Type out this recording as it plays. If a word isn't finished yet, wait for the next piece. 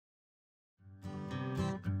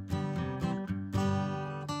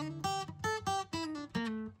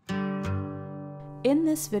In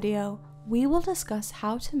this video, we will discuss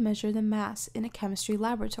how to measure the mass in a chemistry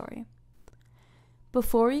laboratory.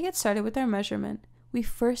 Before we get started with our measurement, we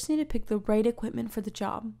first need to pick the right equipment for the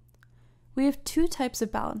job. We have two types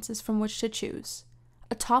of balances from which to choose: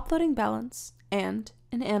 a top-loading balance and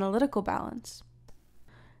an analytical balance.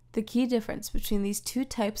 The key difference between these two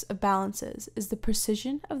types of balances is the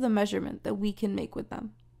precision of the measurement that we can make with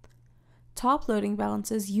them. Top-loading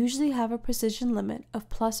balances usually have a precision limit of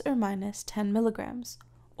plus or minus 10 milligrams,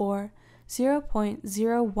 or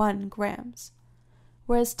 0.01 grams,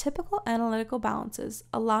 whereas typical analytical balances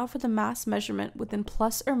allow for the mass measurement within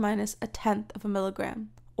plus or minus a tenth of a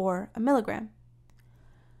milligram, or a milligram.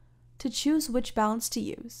 To choose which balance to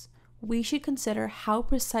use, we should consider how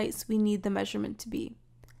precise we need the measurement to be.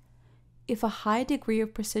 If a high degree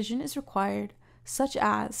of precision is required, such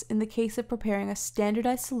as in the case of preparing a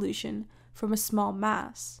standardized solution from a small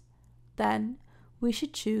mass, then we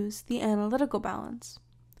should choose the analytical balance.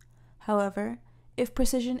 However, if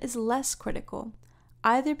precision is less critical,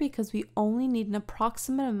 either because we only need an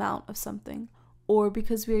approximate amount of something or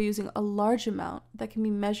because we are using a large amount that can be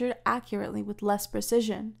measured accurately with less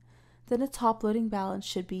precision, then a top-loading balance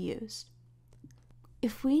should be used.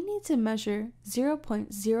 If we need to measure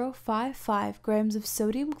 0.055 grams of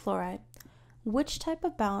sodium chloride, which type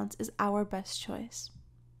of balance is our best choice?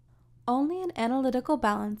 Only an analytical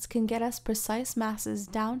balance can get us precise masses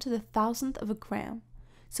down to the thousandth of a gram,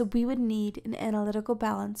 so we would need an analytical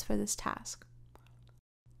balance for this task.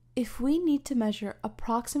 If we need to measure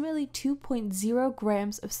approximately 2.0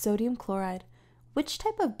 grams of sodium chloride, which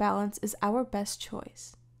type of balance is our best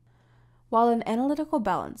choice? While an analytical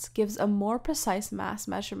balance gives a more precise mass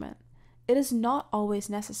measurement, it is not always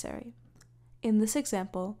necessary. In this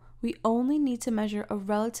example, we only need to measure a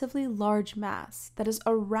relatively large mass that is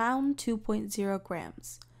around 2.0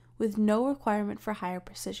 grams, with no requirement for higher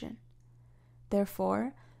precision.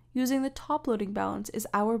 Therefore, using the top-loading balance is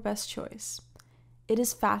our best choice. It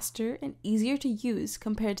is faster and easier to use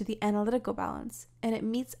compared to the analytical balance, and it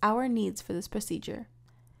meets our needs for this procedure.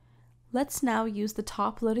 Let's now use the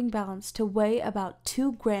top-loading balance to weigh about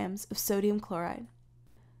 2 grams of sodium chloride.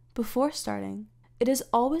 Before starting, it is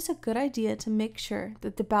always a good idea to make sure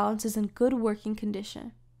that the balance is in good working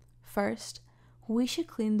condition. First, we should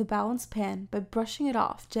clean the balance pan by brushing it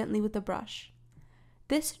off gently with a brush.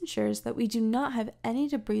 This ensures that we do not have any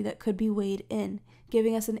debris that could be weighed in,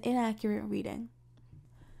 giving us an inaccurate reading.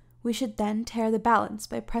 We should then tare the balance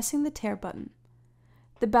by pressing the tare button.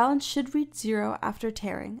 The balance should read 0 after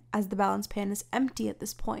tearing, as the balance pan is empty at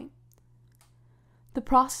this point. The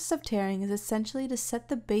process of tearing is essentially to set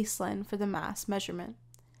the baseline for the mass measurement.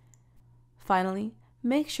 Finally,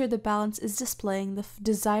 make sure the balance is displaying the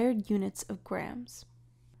desired units of grams.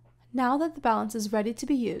 Now that the balance is ready to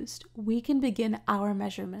be used, we can begin our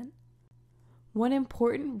measurement. One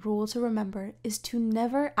important rule to remember is to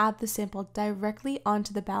never add the sample directly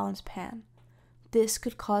onto the balance pan. This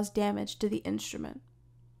could cause damage to the instrument.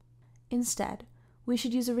 Instead, we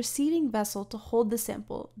should use a receiving vessel to hold the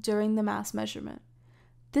sample during the mass measurement.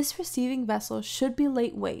 This receiving vessel should be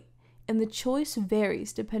lightweight, and the choice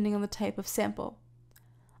varies depending on the type of sample.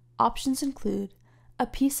 Options include a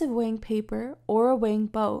piece of weighing paper or a weighing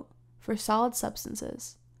boat for solid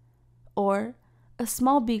substances, or a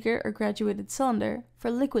small beaker or graduated cylinder for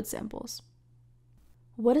liquid samples.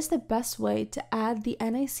 What is the best way to add the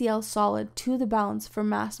NaCl solid to the balance for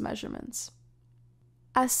mass measurements?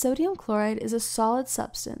 As sodium chloride is a solid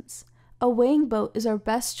substance, a weighing boat is our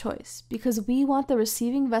best choice because we want the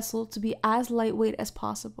receiving vessel to be as lightweight as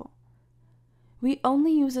possible. We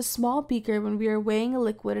only use a small beaker when we are weighing a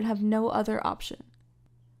liquid and have no other option.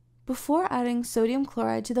 Before adding sodium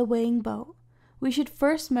chloride to the weighing boat, we should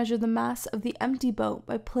first measure the mass of the empty boat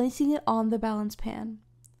by placing it on the balance pan.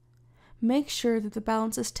 Make sure that the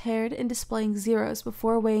balance is tared and displaying zeros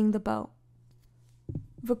before weighing the boat.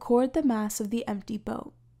 Record the mass of the empty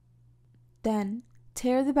boat. Then,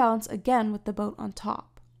 tare the balance again with the boat on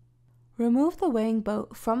top. Remove the weighing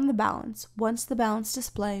boat from the balance once the balance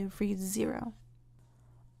display reads 0.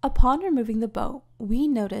 Upon removing the boat, we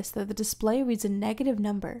notice that the display reads a negative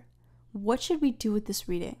number. What should we do with this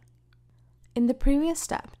reading? In the previous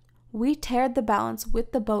step, we tared the balance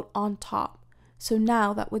with the boat on top, so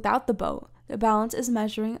now that without the boat, the balance is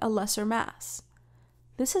measuring a lesser mass.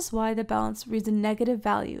 This is why the balance reads a negative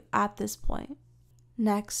value at this point.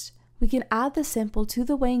 Next, we can add the sample to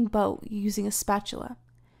the weighing boat using a spatula.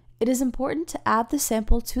 It is important to add the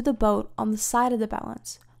sample to the boat on the side of the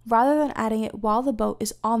balance, rather than adding it while the boat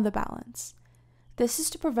is on the balance. This is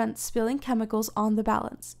to prevent spilling chemicals on the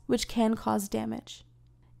balance, which can cause damage.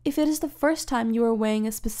 If it is the first time you are weighing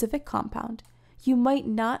a specific compound, you might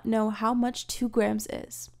not know how much 2 grams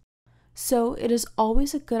is. So it is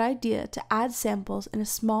always a good idea to add samples in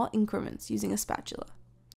small increments using a spatula.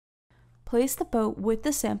 Place the boat with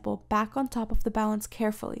the sample back on top of the balance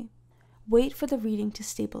carefully. Wait for the reading to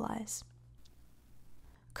stabilize.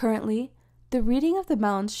 Currently, the reading of the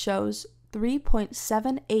balance shows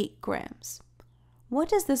 3.78 grams. What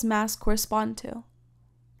does this mass correspond to?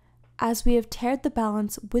 As we have tared the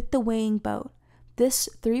balance with the weighing boat, this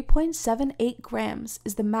 3.78 grams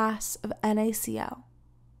is the mass of NaCl.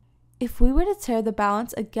 If we were to tare the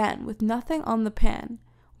balance again with nothing on the pan,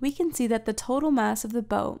 we can see that the total mass of the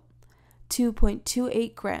boat,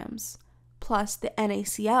 2.28 grams, plus the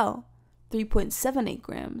NaCl, 3.78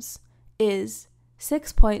 grams, is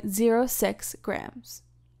 6.06 grams.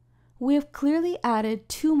 We have clearly added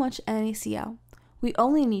too much NaCl. We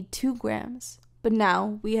only need 2 grams, but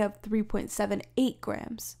now we have 3.78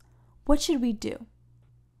 grams. What should we do?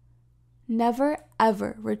 Never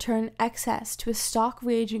ever return excess to a stock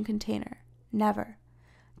reagent container. Never.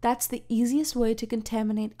 That's the easiest way to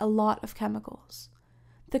contaminate a lot of chemicals.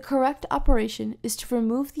 The correct operation is to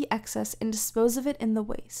remove the excess and dispose of it in the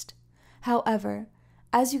waste. However,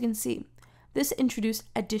 as you can see, this introduced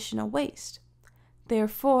additional waste.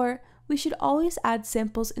 Therefore, we should always add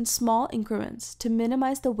samples in small increments to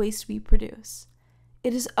minimize the waste we produce.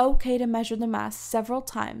 It is okay to measure the mass several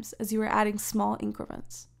times as you are adding small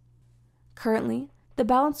increments. Currently, the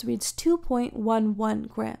balance reads 2.11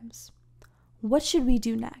 grams. What should we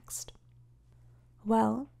do next?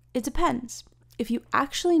 Well, it depends. If you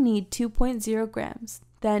actually need 2.0 grams,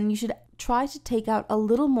 then you should try to take out a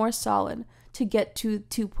little more solid to get to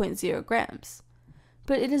 2.0 grams.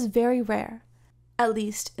 But it is very rare, at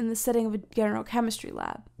least in the setting of a general chemistry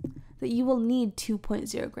lab, that you will need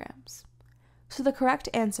 2.0 grams. So the correct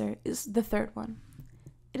answer is the third one.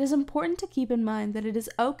 It is important to keep in mind that it is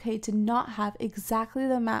okay to not have exactly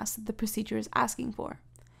the mass that the procedure is asking for.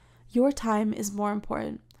 Your time is more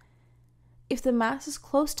important. If the mass is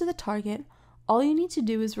close to the target, all you need to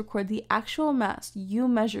do is record the actual mass you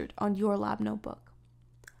measured on your lab notebook.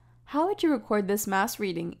 How would you record this mass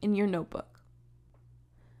reading in your notebook?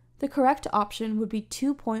 The correct option would be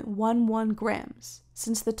 2.11 grams,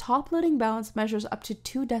 since the top loading balance measures up to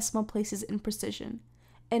 2 decimal places in precision,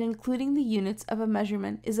 and including the units of a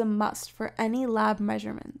measurement is a must for any lab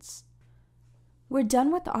measurements. We're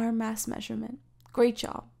done with our mass measurement. Great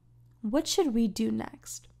job. What should we do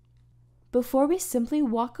next? Before we simply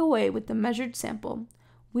walk away with the measured sample,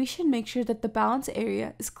 we should make sure that the balance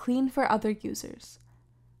area is clean for other users.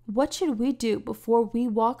 What should we do before we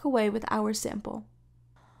walk away with our sample?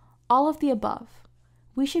 All of the above.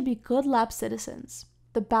 We should be good lab citizens.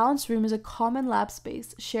 The balance room is a common lab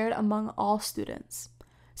space shared among all students,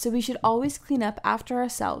 so we should always clean up after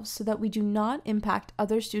ourselves so that we do not impact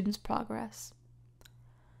other students' progress.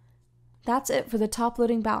 That's it for the top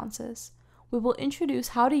loading balances. We will introduce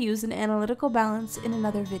how to use an analytical balance in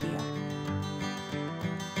another video.